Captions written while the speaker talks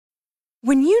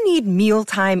When you need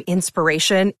mealtime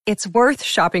inspiration, it's worth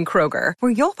shopping Kroger,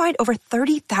 where you'll find over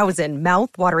 30,000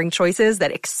 mouth-watering choices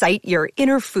that excite your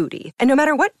inner foodie. And no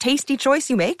matter what tasty choice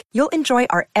you make, you'll enjoy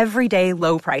our everyday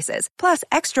low prices, plus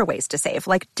extra ways to save,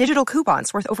 like digital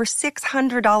coupons worth over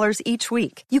 $600 each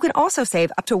week. You can also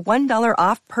save up to $1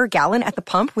 off per gallon at the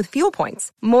pump with fuel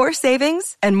points. More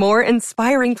savings and more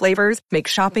inspiring flavors make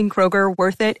shopping Kroger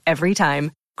worth it every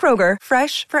time. Kroger,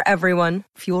 fresh for everyone.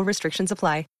 Fuel restrictions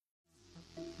apply.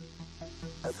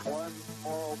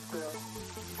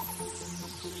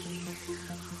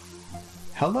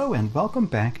 Hello and welcome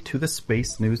back to the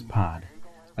Space News Pod,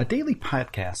 a daily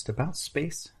podcast about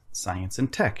space, science,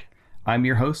 and tech. I'm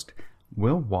your host,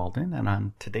 Will Walden, and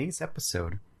on today's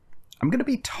episode, I'm going to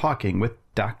be talking with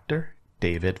Dr.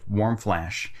 David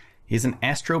Warmflash. He's an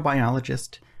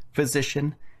astrobiologist,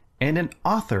 physician, and an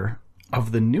author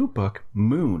of the new book,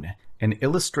 Moon, An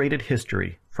Illustrated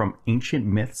History from Ancient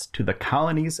Myths to the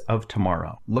Colonies of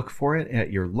Tomorrow. Look for it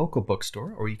at your local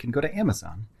bookstore, or you can go to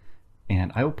Amazon.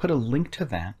 And I will put a link to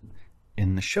that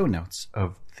in the show notes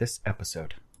of this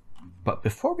episode. But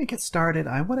before we get started,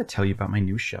 I want to tell you about my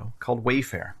new show called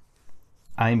Wayfare.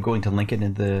 I'm going to link it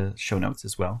in the show notes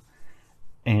as well.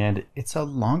 And it's a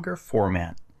longer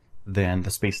format than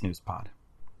the Space News Pod.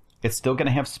 It's still going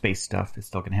to have space stuff. It's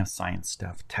still going to have science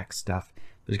stuff, tech stuff.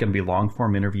 There's going to be long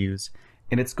form interviews.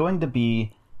 And it's going to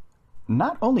be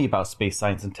not only about space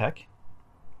science and tech,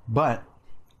 but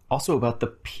also about the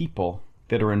people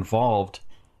that are involved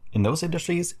in those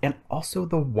industries, and also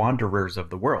the wanderers of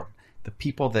the world, the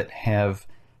people that have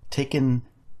taken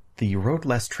the road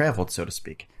less traveled, so to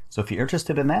speak. So if you're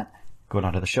interested in that, go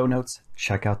down to the show notes,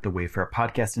 check out the Wayfarer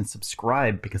podcast, and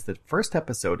subscribe, because the first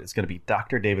episode is going to be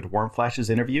Dr. David Warmflash's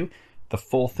interview, the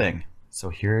full thing.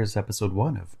 So here's episode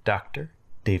 1 of Dr.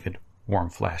 David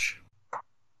Warmflash.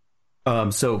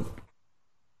 So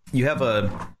you have a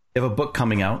book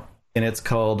coming out, and it's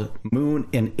called Moon,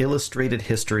 An Illustrated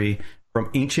History from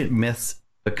Ancient Myths,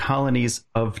 the Colonies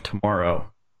of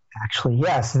Tomorrow. Actually,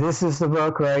 yes, this is the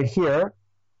book right here.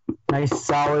 Nice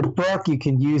solid book. You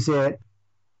can use it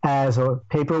as a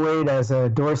paperweight, as a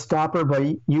door stopper, but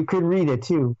you could read it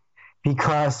too.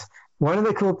 Because one of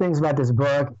the cool things about this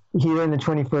book, here in the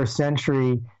 21st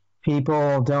century,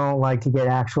 people don't like to get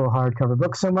actual hardcover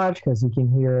books so much because you can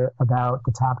hear about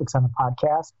the topics on the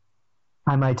podcast.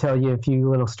 I might tell you a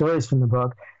few little stories from the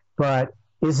book, but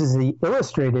this is the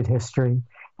illustrated history.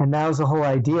 And that was the whole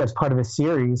idea as part of a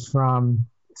series from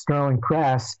Sterling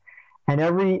Press. And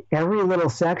every little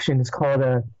section is called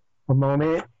a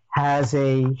moment, has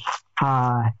a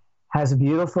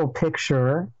beautiful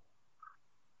picture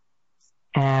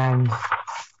and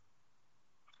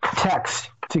text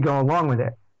to go along with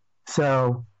it.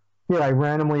 So yeah, I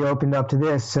randomly opened up to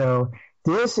this. So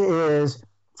this is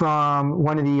from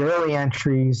one of the early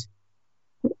entries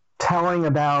telling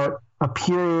about a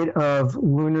period of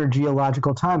lunar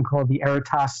geological time called the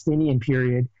Eratosthenes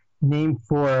period, named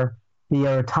for the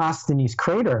Eratosthenes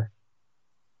crater.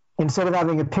 Instead of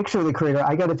having a picture of the crater,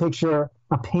 I got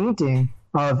a painting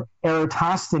of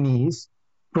Eratosthenes,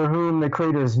 for whom the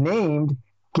crater is named,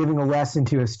 giving a lesson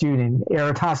to a student.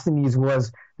 Eratosthenes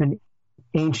was an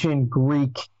ancient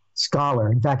Greek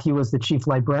scholar. In fact, he was the chief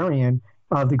librarian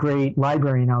of the great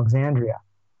library in Alexandria.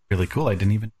 Really cool. I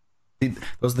didn't even...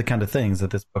 Those are the kind of things that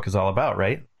this book is all about,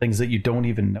 right? Things that you don't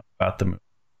even know about the moon.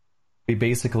 We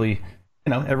basically,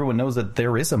 everyone knows that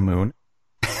there is a moon.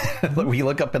 We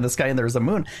look up in the sky and there's a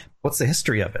moon. What's the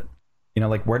history of it?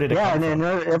 Where did it come from? And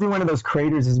every one of those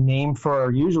craters is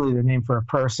usually they're named for a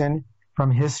person from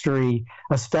history,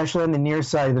 especially on the near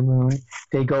side of the moon.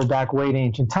 They go back way to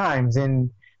ancient times.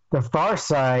 In the far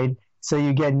side, so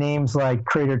you get names like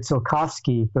Crater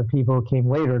Tsiolkovsky for people who came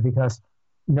later, because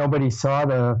nobody saw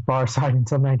the far side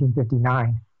until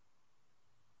 1959.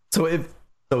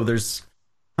 So there's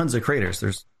tons of craters.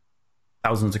 There's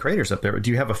thousands of craters up there. Do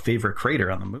you have a favorite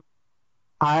crater on the moon?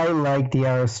 I like the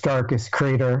Aristarchus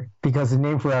crater, because the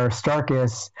name for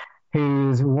Aristarchus,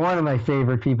 who's one of my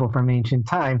favorite people from ancient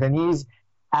times. And he's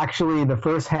actually, the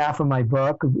first half of my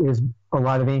book is a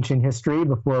lot of ancient history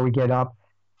before we get up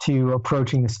to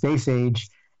approaching the space age.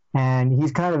 And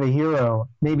he's kind of a hero,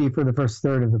 maybe for the first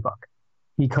third of the book,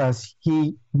 because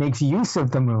he makes use of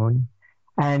the moon,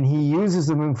 and he uses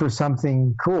the moon for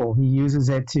something cool. He uses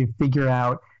it to figure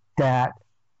out that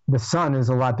the sun is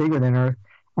a lot bigger than Earth,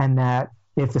 and that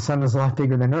if the sun is a lot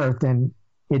bigger than Earth, then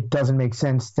it doesn't make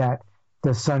sense that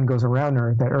the sun goes around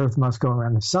Earth, that Earth must go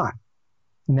around the sun.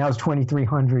 And that was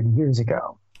 2,300 years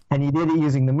ago. And he did it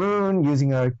using the moon,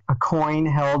 using a coin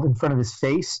held in front of his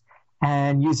face,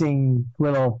 and using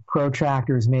little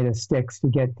protractors made of sticks to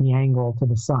get the angle to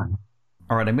the sun.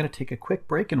 All right, I'm going to take a quick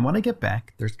break, and when I get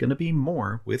back, there's going to be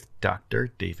more with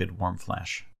Dr. David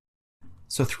Warmflash.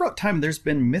 So throughout time, there's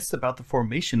been myths about the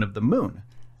formation of the moon,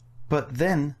 but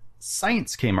then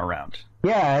science came around.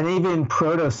 Yeah, and even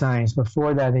proto-science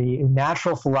before that, the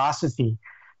natural philosophy,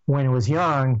 when it was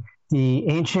young, the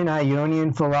ancient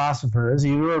Ionian philosophers,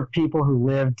 these were people who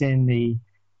lived in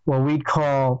what we'd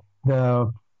call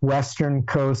the western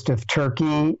coast of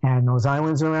Turkey and those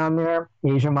islands around there,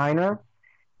 Asia Minor.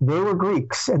 They were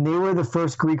Greeks, and they were the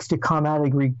first Greeks to come out of the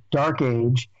Greek Dark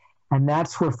Age, and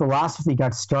that's where philosophy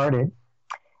got started.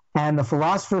 And the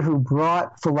philosopher who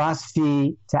brought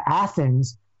philosophy to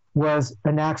Athens was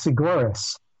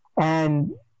Anaxagoras. And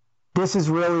this is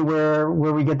really where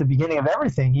we get the beginning of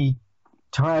everything. He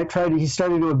started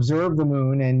to observe the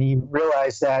moon, and he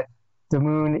realized that the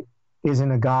moon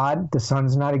isn't a god, the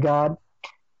sun's not a god,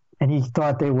 and he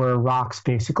thought they were rocks,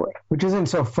 basically, which isn't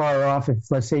so far off.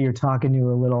 If, let's say, you're talking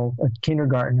to a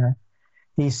kindergartner,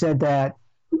 he said that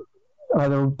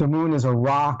the moon is a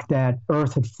rock that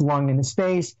Earth had flung into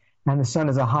space, and the sun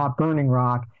is a hot burning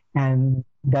rock, and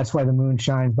that's why the moon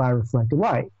shines by reflected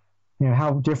light. You know,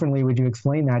 how differently would you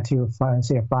explain that to,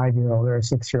 say, a 5-year-old or a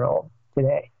 6-year-old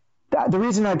today? The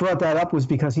reason I brought that up was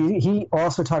because he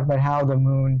also talked about how the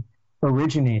moon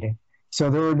originated.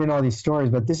 So there have been all these stories,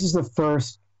 but this is the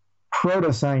first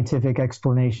proto-scientific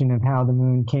explanation of how the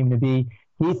moon came to be.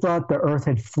 He thought the Earth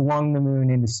had flung the moon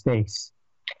into space.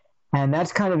 And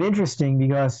that's kind of interesting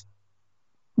because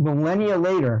millennia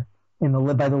later,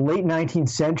 by the late 19th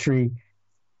century,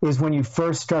 is when you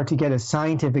first start to get a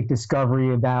scientific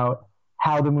discovery about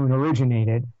how the moon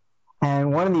originated.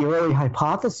 And one of the early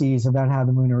hypotheses about how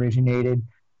the moon originated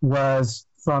was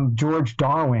from George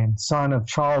Darwin, son of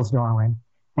Charles Darwin.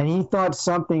 And he thought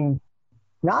something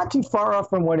not too far off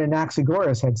from what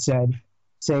Anaxagoras had said,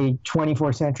 say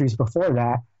 24 centuries before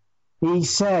that. He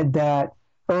said that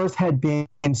Earth had been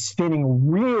spinning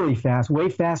really fast, way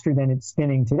faster than it's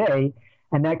spinning today,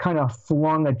 and that kind of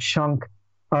flung a chunk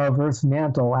of Earth's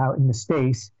mantle out into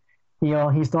space. He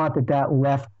thought that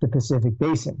left the Pacific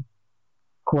Basin.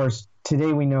 Of course,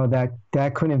 today we know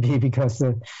that couldn't be because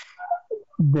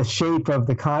the shape of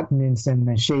the continents and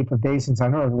the shape of basins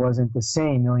on Earth wasn't the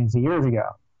same millions of years ago.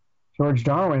 George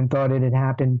Darwin thought it had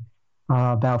happened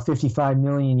about 55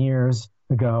 million years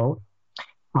ago,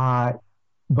 but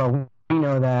we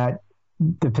know that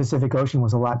the Pacific Ocean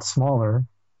was a lot smaller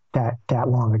that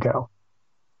long ago.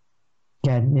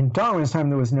 Yeah, in Darwin's time,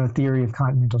 there was no theory of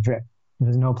continental drift. There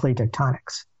was no plate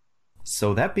tectonics.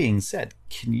 So that being said,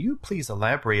 can you please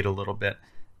elaborate a little bit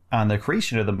on the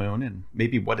creation of the moon and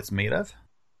maybe what it's made of?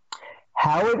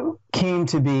 How it came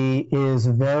to be is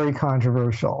very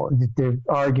controversial. They're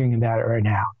arguing about it right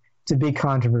now. It's a big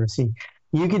controversy.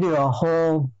 You could do a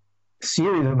whole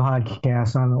series of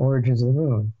podcasts on the origins of the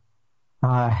moon.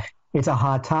 It's a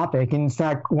hot topic. And in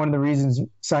fact, one of the reasons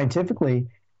scientifically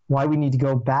why we need to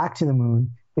go back to the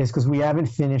moon is because we haven't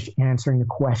finished answering the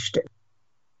question.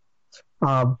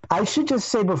 I should just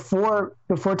say before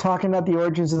talking about the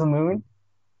origins of the moon,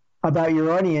 about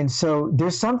your audience, so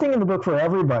there's something in the book for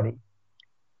everybody.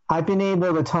 I've been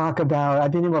able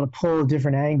to pull a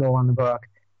different angle on the book,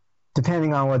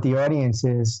 depending on what the audience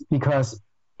is, because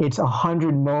it's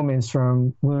 100 moments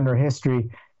from lunar history.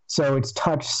 So it's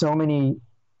touched so many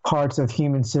parts of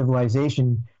human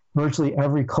civilization. Virtually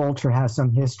every culture has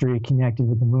some history connected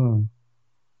with the moon.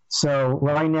 So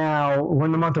right now, we're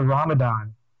in the month of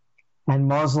Ramadan, and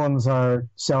Muslims are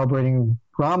celebrating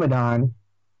Ramadan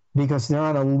because they're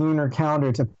on a lunar calendar.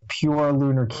 It's a pure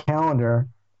lunar calendar.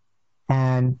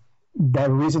 And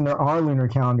the reason there are lunar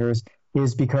calendars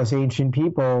is because ancient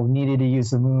people needed to use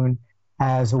the moon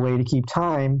as a way to keep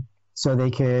time so they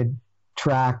could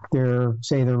track their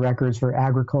records for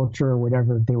agriculture or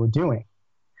whatever they were doing.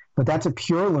 But that's a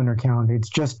pure lunar calendar. It's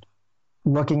just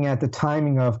looking at the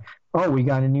timing of, we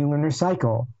got a new lunar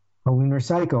cycle,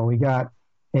 We got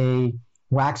a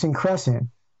waxing crescent.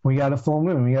 We got a full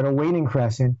moon. We got a waning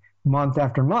crescent month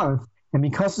after month. And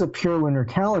because it's a pure lunar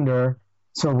calendar,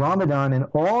 so Ramadan and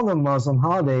all the Muslim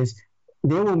holidays,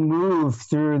 they will move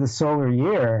through the solar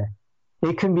year.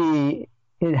 It can be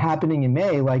happening in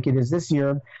May like it is this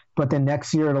year, but then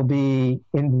next year it'll be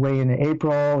in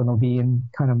April, and it'll be in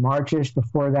kind of Marchish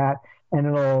before that, and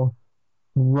it'll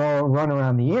run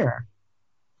around the year.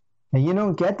 And you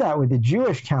don't get that with the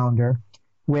Jewish calendar,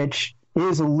 which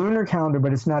is a lunar calendar,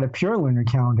 but it's not a pure lunar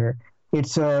calendar.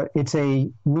 It's a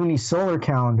lunisolar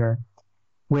calendar,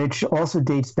 which also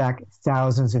dates back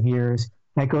thousands of years.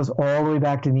 That goes all the way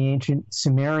back to the ancient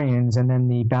Sumerians, and then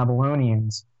the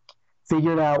Babylonians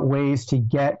figured out ways to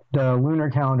get the lunar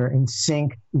calendar in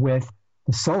sync with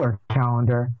the solar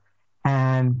calendar.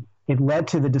 And it led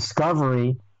to the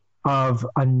discovery of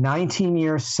a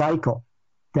 19-year cycle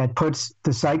that puts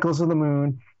the cycles of the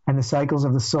moon and the cycles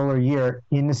of the solar year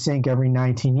into sync every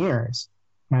 19 years.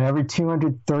 And every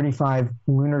 235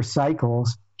 lunar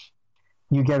cycles,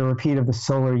 you get a repeat of the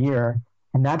solar year.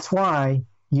 And that's why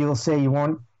you'll say you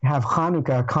won't have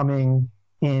Hanukkah coming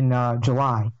in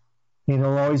July.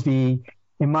 It'll always be,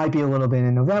 it might be a little bit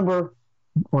in November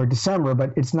or December,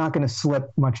 but it's not going to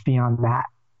slip much beyond that.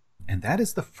 And that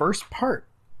is the first part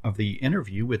of the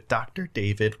interview with Dr.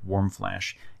 David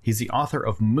Warmflash. He's the author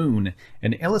of Moon,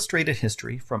 an illustrated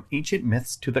history from ancient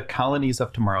myths to the colonies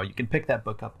of tomorrow. You can pick that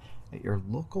book up at your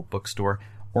local bookstore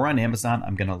or on Amazon.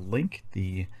 I'm going to link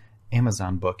the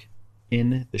Amazon book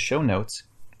in the show notes.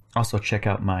 Also, check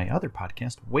out my other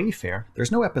podcast, Wayfair.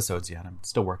 There's no episodes yet. I'm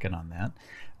still working on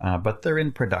that, but they're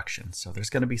in production, so there's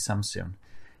going to be some soon.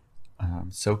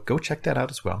 So go check that out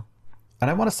as well. And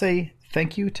I want to say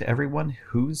thank you to everyone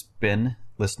who's been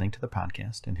listening to the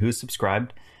podcast and who's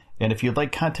subscribed. And if you'd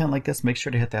like content like this, make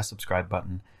sure to hit that subscribe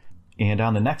button. And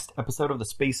on the next episode of the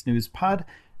Space News Pod,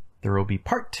 there will be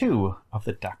part 2 of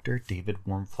the Dr. David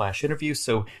Warmflash interview.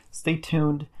 So stay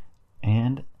tuned,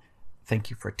 and thank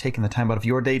you for taking the time out of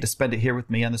your day to spend it here with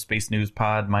me on the Space News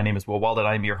Pod. My name is Will Walden.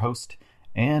 I'm your host,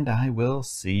 and I will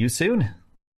see you soon.